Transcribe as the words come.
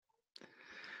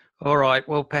All right.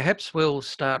 Well, perhaps we'll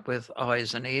start with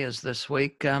Eyes and Ears this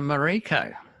week.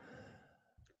 Mariko.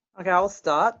 Okay, I'll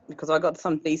start because I got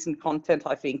some decent content,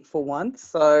 I think, for once.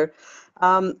 So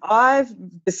I've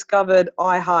discovered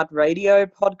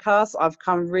iHeartRadio podcasts. I've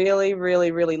come really,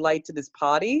 really, really late to this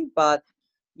party, but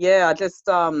yeah, I just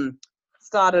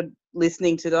started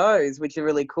listening to those, which are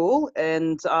really cool.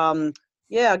 And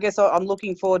yeah, I guess I'm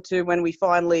looking forward to when we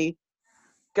finally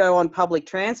go on public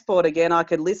transport again, I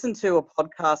could listen to a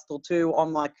podcast or two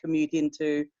on my commute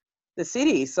into the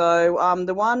city. So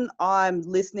the one I'm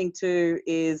listening to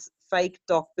is Fake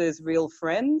Doctors, Real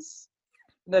Friends. I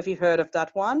don't know if you've heard of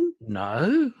that one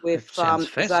No, with it sounds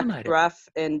Zach fascinating. Braff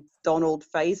and Donald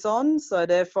Faison. So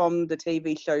they're from the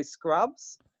TV show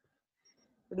Scrubs. I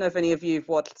don't know if any of you have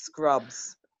watched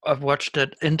Scrubs. I've watched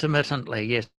it intermittently.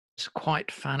 Yes, it's quite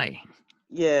funny.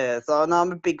 Yeah, so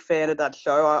I'm a big fan of that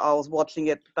show. I was watching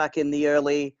it back in the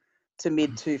early to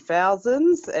mid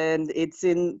 2000s, and it's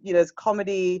it's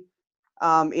comedy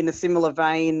in a similar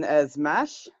vein as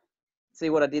MASH. See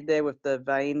what I did there with the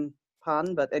vein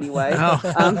pun, but anyway.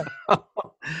 Oh.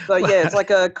 So yeah, it's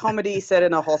like a comedy set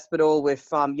in a hospital with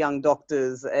young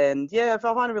doctors, and yeah, I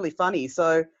find it really funny.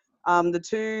 So the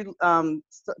two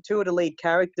of the lead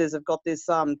characters have got this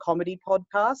comedy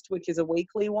podcast, which is a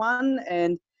weekly one,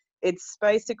 and it's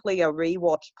basically a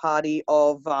rewatch party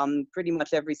of pretty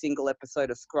much every single episode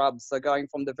of Scrubs. So going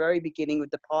from the very beginning with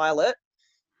the pilot,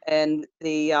 and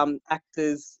the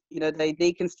actors, they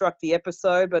deconstruct the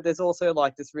episode, but there's also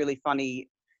like this really funny,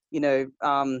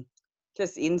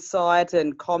 just insight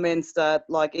and comments that,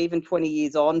 like, even 20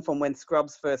 years on from when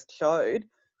Scrubs first showed,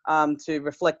 to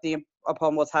reflecting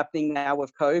upon what's happening now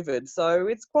with COVID. So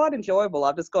it's quite enjoyable.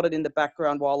 I've just got it in the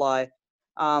background while I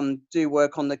do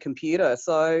work on the computer.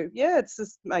 So yeah, it's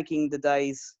just making the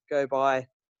days go by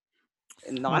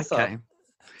nicer. Okay.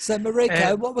 So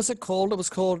Mariko, what was it called? It was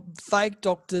called Fake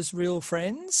Doctors, Real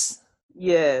Friends?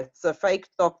 Yeah, so Fake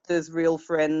Doctors, Real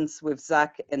Friends with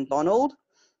Zach and Donald.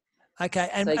 Okay,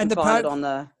 and so you can find it on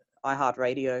the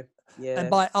iHeartRadio. Yeah. And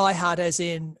by iHeart as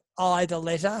in I, the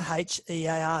letter, HEART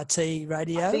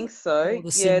radio? I think so.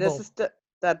 Yeah, there's just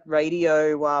that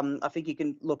radio. I think you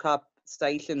can look up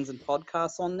stations and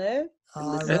podcasts on there.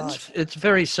 Right. It's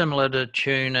very similar to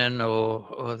TuneIn,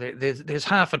 or there's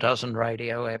half a dozen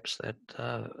radio apps that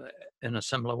in a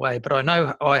similar way. But I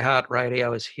know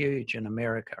iHeartRadio is huge in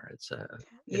America. I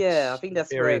think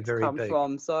that's very, where it's very come big.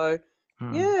 from. So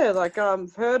yeah, like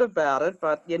I've heard about it,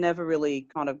 but you never really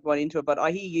kind of went into it. But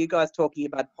I hear you guys talking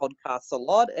about podcasts a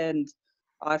lot, and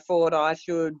I thought I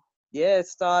should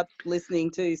start listening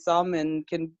to some and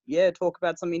can talk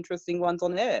about some interesting ones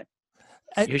on air.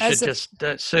 You should just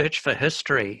search for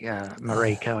history,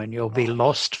 Mariko, and you'll be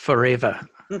lost forever.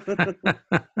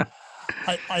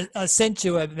 I sent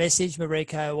you a message,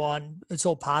 Mariko, it's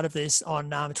all part of this,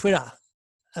 on Twitter,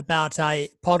 about a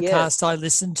podcast I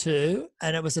listened to,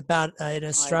 and it was about an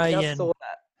Australian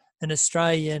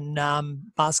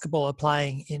basketballer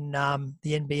playing in the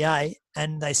NBA,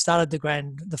 and they started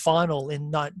the final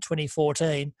in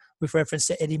 2014 with reference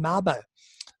to Eddie Mabo.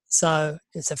 So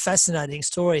it's a fascinating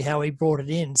story how he brought it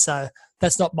in. So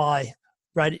that's not my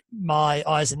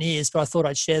eyes and ears, but I thought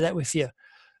I'd share that with you.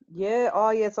 Yeah.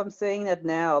 Oh, yes. I'm seeing that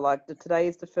now. Like today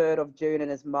is the 3rd of June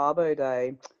and it's Mabo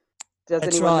Day. Does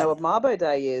anyone know what Mabo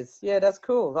Day is? Yeah, that's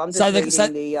cool. I'm just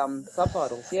reading the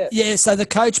subtitles. Yeah. Yeah. So the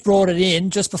coach brought it in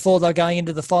just before they're going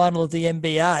into the final of the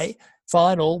NBA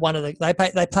final.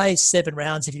 They play 7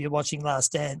 rounds if you're watching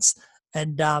Last Dance,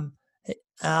 and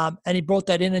he brought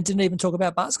that in and didn't even talk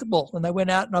about basketball. And they went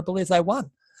out and I believe they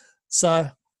won. So.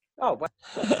 Oh, wow.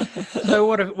 So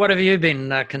what have you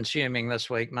been consuming this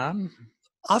week, Martin?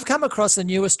 I've come across a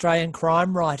new Australian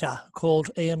crime writer called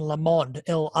Ian Lomond,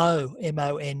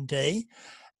 Lomond,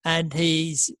 and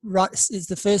it's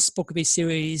the first book of his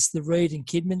series, the Reid and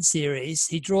Kidman series.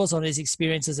 He draws on his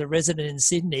experience as a resident in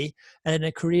Sydney and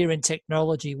a career in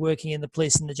technology working in the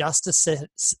police and the justice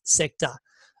sector.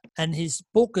 And his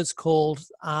book is called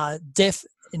Deaf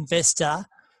Investor,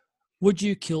 Would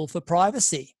You Kill for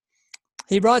Privacy?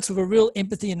 He writes with a real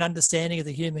empathy and understanding of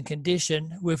the human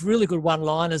condition, with really good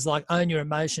one-liners like own your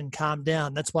emotion, calm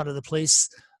down. That's one of the police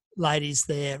ladies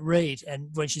there, Reid, and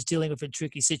when she's dealing with a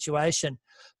tricky situation.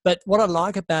 But what I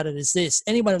like about it is this: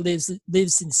 anyone who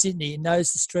lives in Sydney and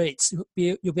knows the streets,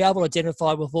 you'll be able to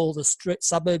identify with all the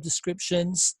suburb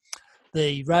descriptions,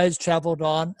 the roads travelled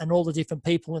on, and all the different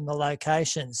people in the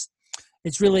locations.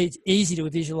 It's really easy to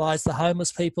visualise the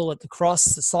homeless people at the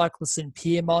Cross, the cyclists in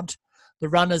Piermont, the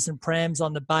runners and prams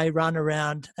on the Bay Run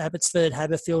around Abbotsford,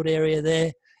 Haberfield area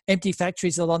there, empty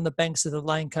factories along the banks of the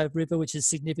Lane Cove River, which is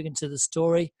significant to the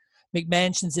story,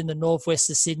 McMansions in the northwest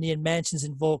of Sydney and mansions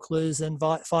in Vaucluse and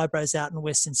Fibros out in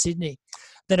Western Sydney.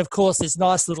 Then, of course, there's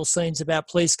nice little scenes about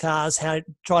police cars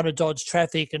trying to dodge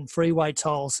traffic and freeway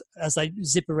tolls as they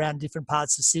zip around different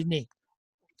parts of Sydney.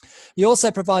 He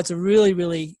also provides a really,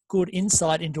 really good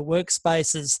insight into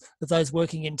workspaces of those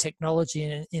working in technology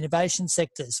and innovation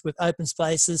sectors, with open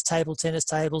spaces, table tennis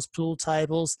tables, pool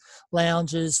tables,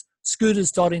 lounges,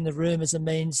 scooters dotting the room as a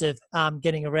means of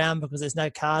getting around because there's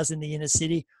no cars in the inner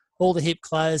city, all the hip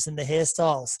clothes and the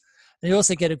hairstyles. And you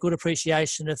also get a good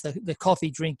appreciation of the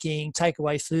coffee drinking,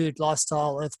 takeaway food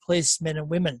lifestyle of policemen and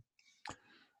women.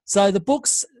 So the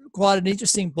book's quite an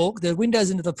interesting book. The windows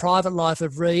into the private life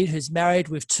of Reid, who's married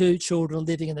with 2 children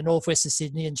living in the northwest of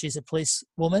Sydney, and she's a police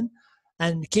woman,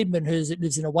 and Kidman, who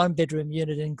lives in a 1-bedroom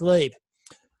unit in Glebe.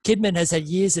 Kidman has had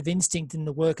years of instinct in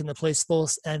the work in the police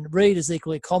force, and Reid is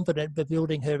equally competent for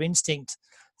building her instinct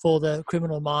for the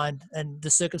criminal mind and the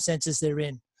circumstances they're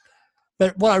in.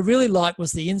 But what I really liked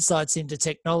was the insights into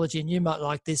technology, and you might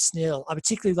like this, Neil. I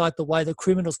particularly like the way the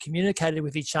criminals communicated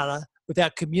with each other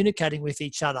without communicating with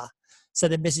each other, so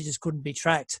their messages couldn't be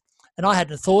tracked. And I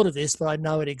hadn't thought of this, but I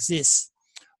know it exists.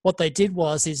 What they did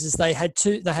was they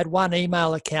had one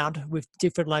email account with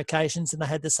different locations, and they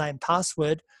had the same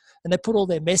password, and they put all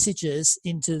their messages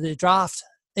into the draft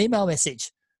email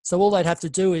message. So all they'd have to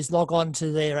do is log on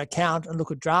to their account and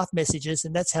look at draft messages,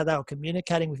 and that's how they were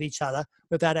communicating with each other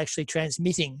without actually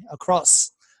transmitting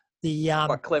across the.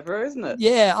 Quite clever, isn't it?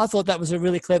 Yeah, I thought that was a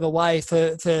really clever way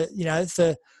for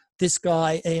this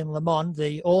guy Ian Lomond,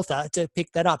 the author, to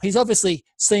pick that up. He's obviously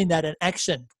seen that in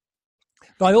action.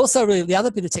 But I also the other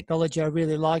bit of technology I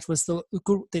really liked was the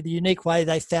unique way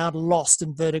they found lost,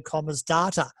 inverted commas,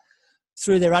 data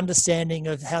through their understanding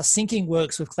of how syncing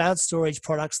works with cloud storage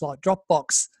products like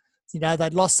Dropbox.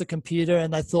 They'd lost the computer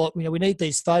and they thought, we need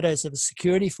these photos of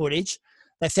security footage.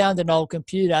 They found an old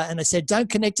computer and they said, don't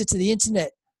connect it to the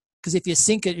internet, because if you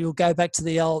sync it, you'll go back to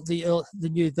the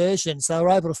new version. So they were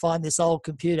able to find this old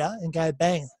computer and go,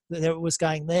 bang, there it was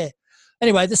going there.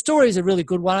 Anyway, the story is a really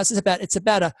good one. It's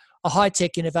about a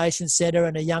high-tech innovation centre,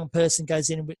 and a young person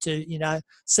goes in to,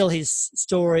 sell his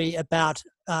story about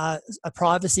a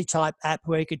privacy-type app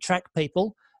where he could track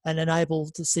people and enable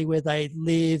to see where they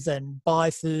live and buy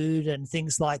food and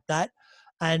things like that.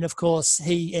 And, of course,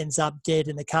 he ends up dead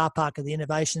in the car park of the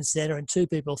innovation centre, and 2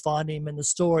 people find him, and the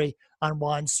story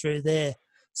unwinds through there.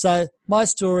 So my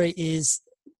story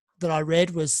that I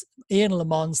read was Ian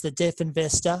Lamond's The Deaf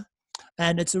Investor,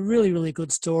 and it's a really, really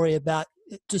good story about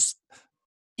just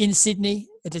in Sydney,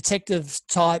 a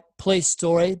detective-type police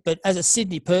story. But as a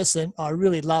Sydney person, I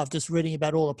really love just reading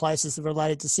about all the places that are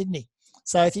related to Sydney.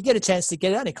 So if you get a chance to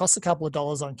get it, only costs a couple of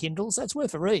dollars on Kindle, so it's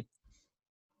worth a read.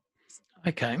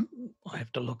 Okay, I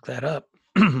have to look that up.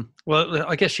 Well,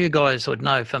 I guess you guys would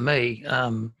know. For me,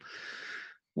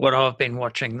 what I've been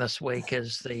watching this week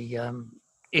is the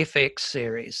FX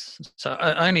series. So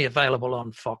only available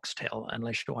on Foxtel,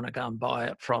 unless you want to go and buy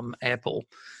it from Apple.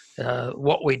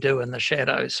 What We Do in the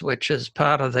Shadows, which is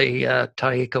part of the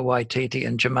Taika Waititi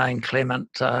and Jermaine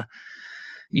Clement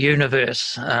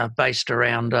universe, based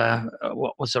around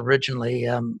what was originally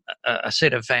a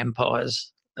set of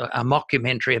vampires, a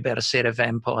mockumentary about a set of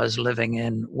vampires living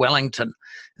in Wellington,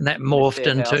 and that morphed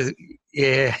into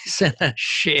it's in a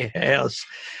share house,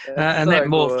 and that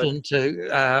morphed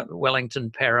into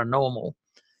Wellington Paranormal,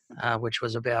 which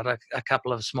was about a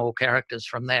couple of small characters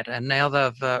from that, and now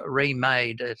they've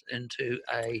remade it into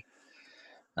a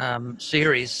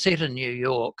series set in New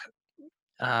York.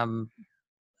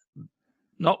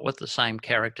 Not with the same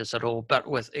characters at all, but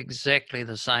with exactly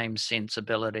the same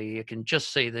sensibility. You can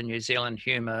just see the New Zealand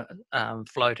humour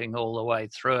floating all the way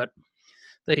through it.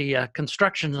 The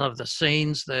construction of the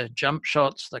scenes, the jump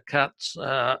shots, the cuts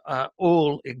are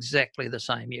all exactly the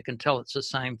same. You can tell it's the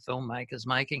same filmmakers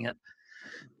making it.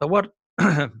 But what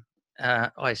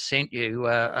I sent you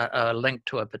a link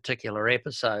to a particular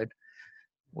episode,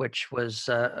 which was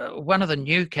one of the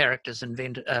new characters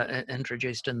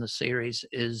introduced in the series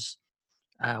is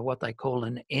what they call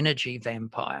an energy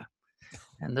vampire.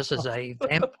 And this is a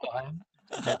vampire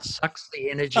that sucks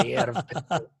the energy out of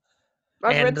people.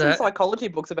 I've read some psychology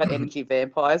books about energy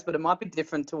vampires, but it might be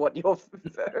different to what you're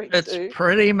referring to. It's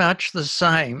pretty much the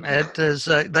same. It is.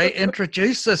 They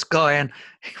introduce this guy, and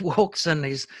he walks in.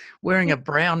 He's wearing a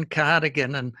brown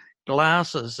cardigan and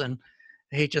glasses, and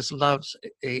he just loves.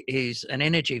 He's an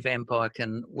energy vampire.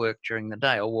 Can work during the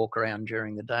day or walk around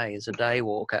during the day as a day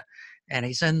walker, and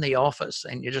he's in the office,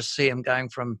 and you just see him going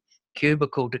from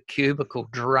cubicle to cubicle,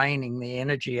 draining the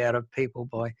energy out of people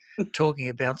by talking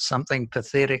about something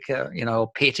pathetic,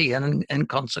 or petty and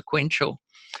inconsequential.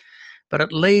 But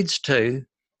it leads to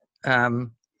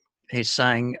he's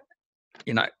saying,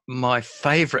 you know, my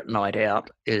favourite night out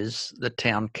is the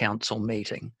town council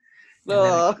meeting. And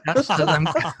then it cuts to them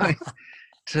going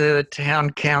to a town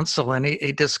council, and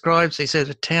he describes, he said,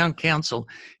 a town council,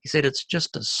 he said, it's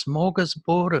just a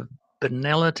smorgasbord of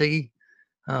banality.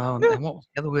 And what was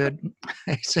the other word?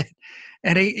 He said,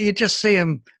 and you just see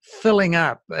him filling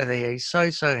up there. He's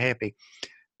so happy.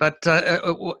 But,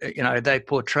 you know, they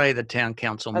portray the town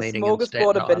council meeting in Staten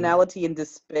smorgasbord of Island. banality and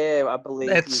despair, I believe.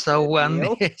 That's the one,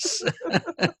 Neil. yes.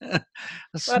 A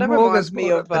That reminds me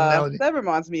smorgasbord of banality.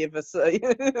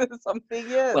 something.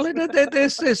 Yes. Well,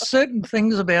 there's certain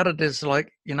things about it. There's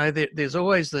like, you know, there's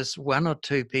always this one or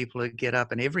two people who get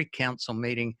up in every council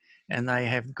meeting and they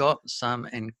have got some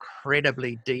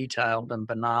incredibly detailed and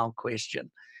banal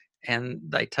question, and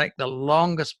they take the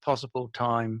longest possible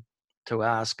time to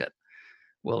ask it.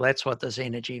 Well, that's what this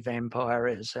energy vampire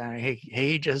is.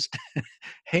 He just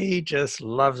he just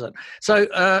loves it. So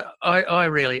I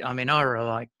really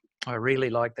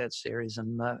like that series,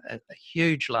 and a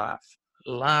huge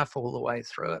laugh all the way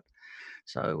through it.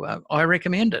 So I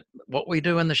recommend it. What We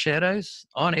Do in the Shadows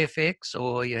on FX,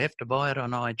 or you have to buy it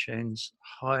on iTunes.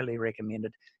 Highly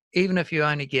recommended. Even if you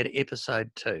only get episode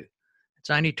 2, it's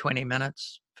only 20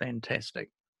 minutes. Fantastic.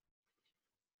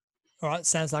 All right,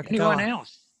 sounds like Anyone a goer.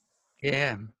 else?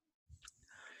 Yeah.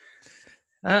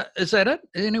 Is that it?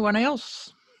 Anyone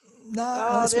else? No,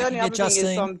 unless The we only can other get thing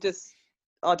is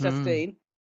Justine. Justine.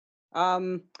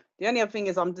 The only other thing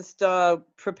is I'm just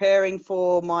preparing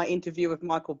for my interview with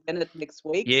Michael Bennett next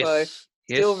week. Yes.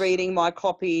 So still reading my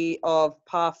copy of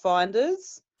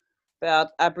Pathfinders about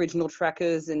Aboriginal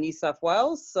trackers in New South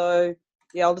Wales. So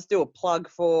yeah, I'll just do a plug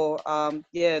for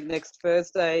next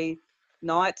Thursday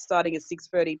night starting at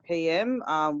 6:30 p.m.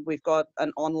 We've got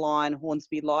an online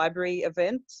Hornsby Library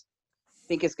event. I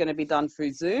think it's going to be done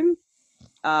through Zoom,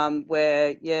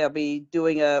 where I'll be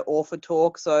doing a author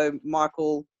talk. So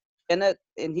Michael Bennett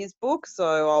in his book.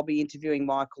 So I'll be interviewing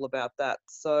Michael about that.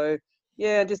 So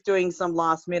yeah, just doing some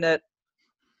last minute,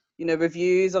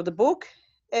 reviews of the book.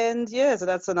 And yeah, so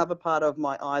that's another part of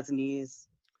my Eyes and Ears